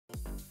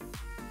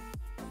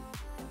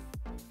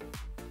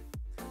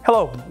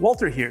Hello,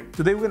 Walter here.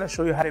 Today we're going to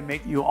show you how to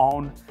make your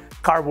own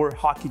cardboard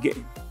hockey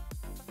game.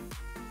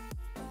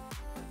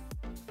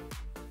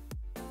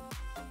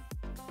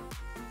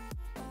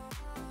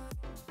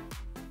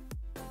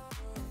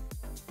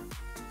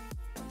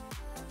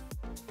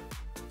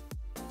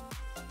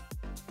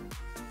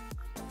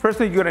 First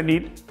thing you're going to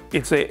need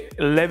is a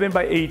 11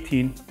 by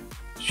 18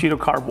 sheet of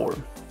cardboard.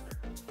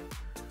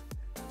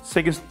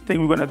 Second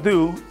thing we're going to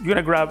do, you're going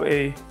to grab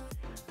a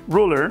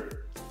ruler.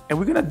 And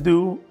we're gonna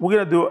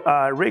do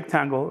a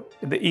rectangle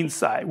in the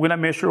inside. We're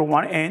gonna measure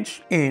 1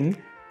 inch in.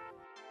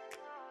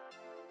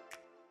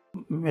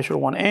 Measure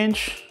 1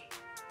 inch.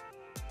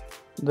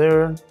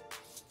 There.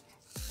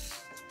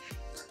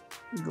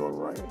 Go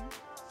right.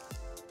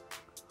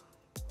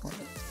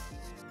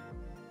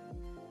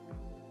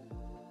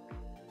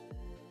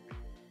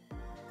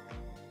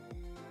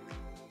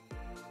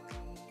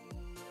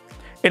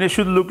 And it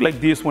should look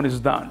like this when it's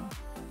done.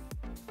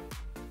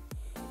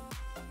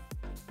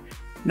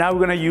 Now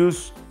we're gonna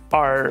use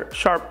our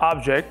sharp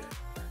object.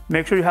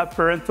 Make sure you have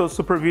parental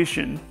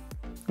supervision,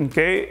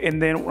 okay?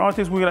 And then one of the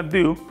things we're gonna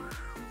do,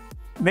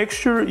 make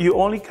sure you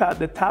only cut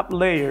the top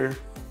layer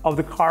of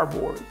the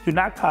cardboard. Do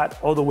not cut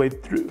all the way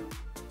through.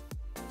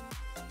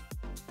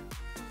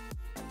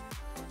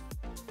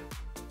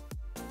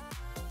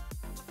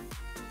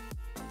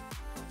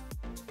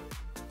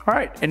 All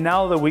right, and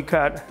now that we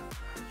cut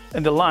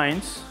in the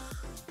lines,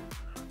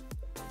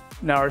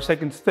 now our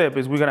second step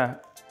is we're gonna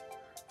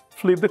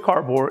flip the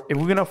cardboard and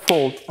we're gonna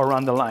fold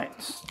around the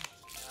lines.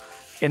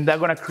 And that's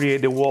gonna create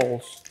the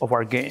walls of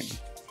our game.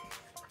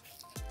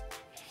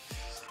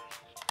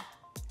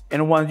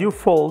 And once you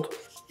fold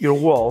your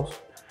walls,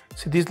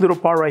 see this little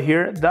part right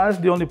here, that's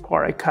the only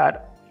part I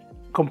cut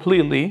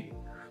completely.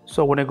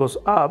 So when it goes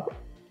up,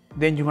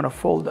 then you're gonna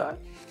fold that.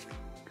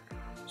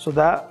 So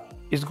that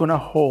is gonna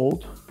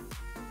hold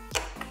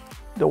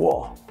the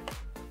wall.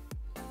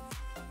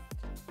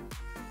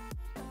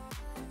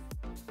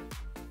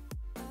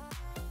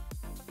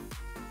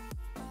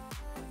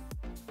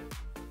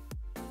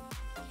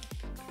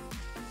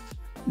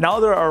 Now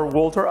that our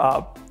walls are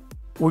up,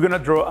 we're gonna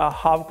draw a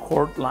half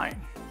chord line.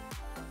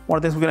 One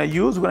of the things we're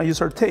gonna use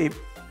our tape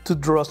to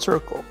draw a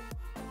circle.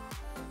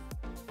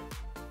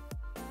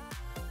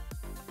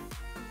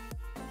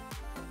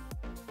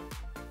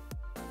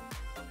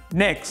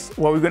 Next,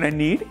 what we're gonna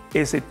need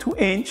is a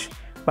 2-inch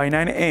by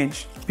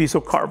 9-inch piece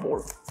of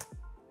cardboard.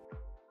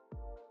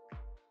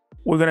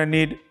 We're gonna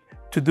need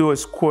to do a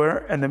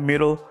square in the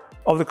middle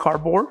of the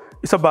cardboard.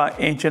 It's about 1.5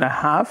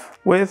 inches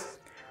width.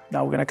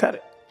 Now we're gonna cut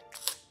it.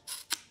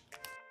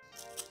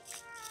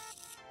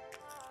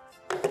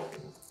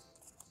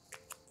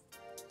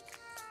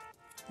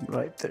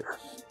 Right there.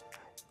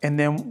 And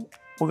then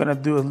we're gonna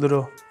do a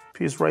little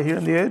piece right here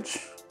on the edge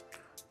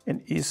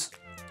and each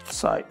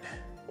side.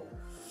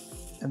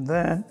 And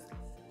then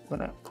I'm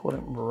gonna put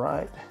it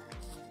right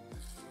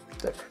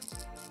there.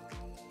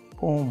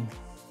 Boom.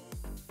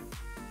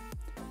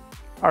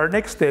 Our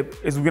next step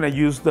is we're gonna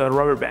use the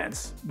rubber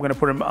bands. We're gonna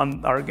put them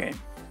on our game.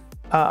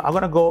 I'm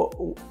gonna go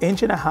 1.5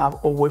 inches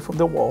away from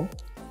the wall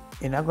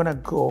and I'm gonna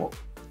go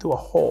to a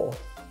hole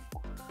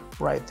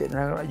right there. And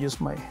I'm gonna use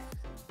my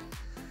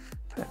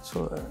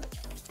so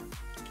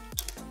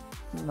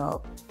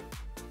now,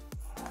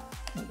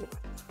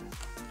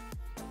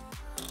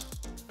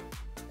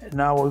 and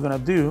now what we're gonna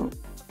do,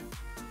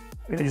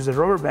 we're gonna use a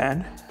rubber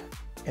band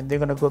and they're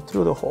gonna go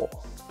through the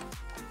hole.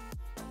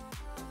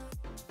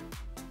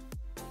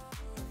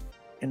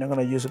 And I'm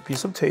gonna use a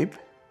piece of tape.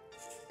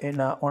 And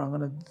now what I'm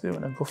gonna do,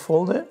 I'm gonna go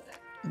fold it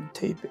and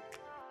tape it.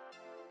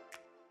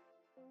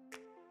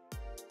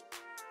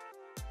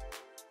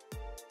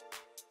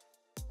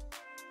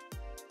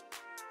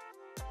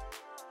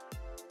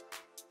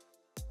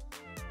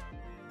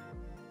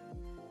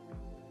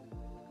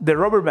 The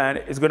rubber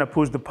band is gonna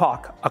push the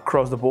puck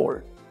across the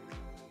board.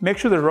 Make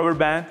sure the rubber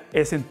band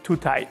isn't too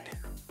tight.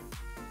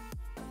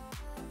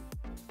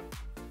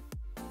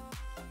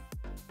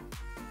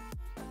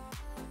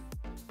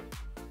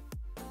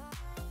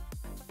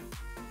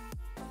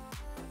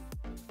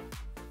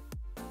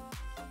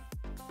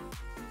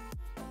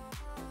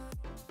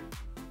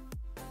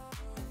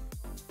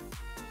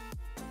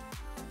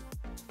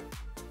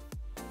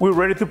 We're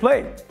ready to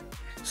play.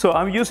 So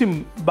I'm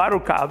using bottle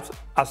caps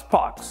as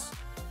pucks.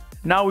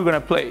 Now we're gonna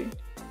play.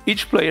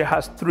 Each player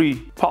has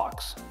 3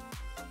 pucks.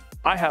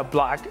 I have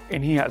black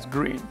and he has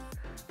green.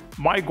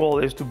 My goal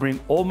is to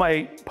bring all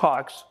my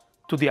pucks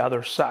to the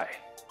other side.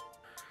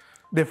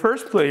 The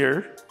first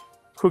player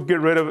who get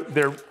rid of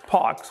their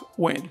pucks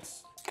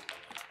wins.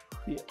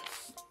 Yes.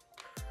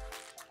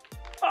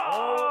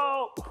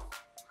 Oh!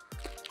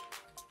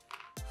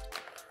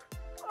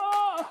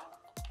 Oh!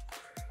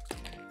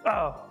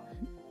 Oh!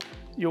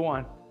 You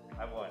won.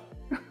 I won.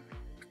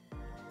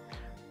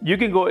 You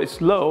can go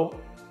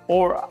slow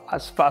or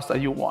as fast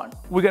as you want.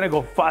 We're gonna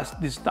go fast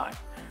this time.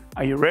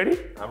 Are you ready?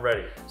 I'm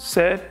ready.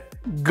 Set,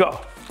 go.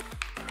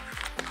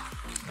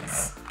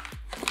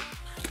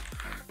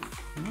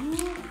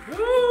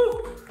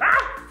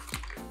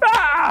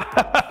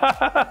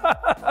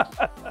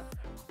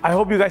 I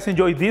hope you guys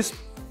enjoyed this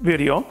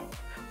video.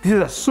 This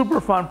is a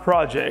super fun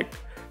project,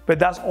 but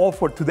that's all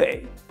for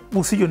today.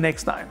 We'll see you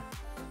next time.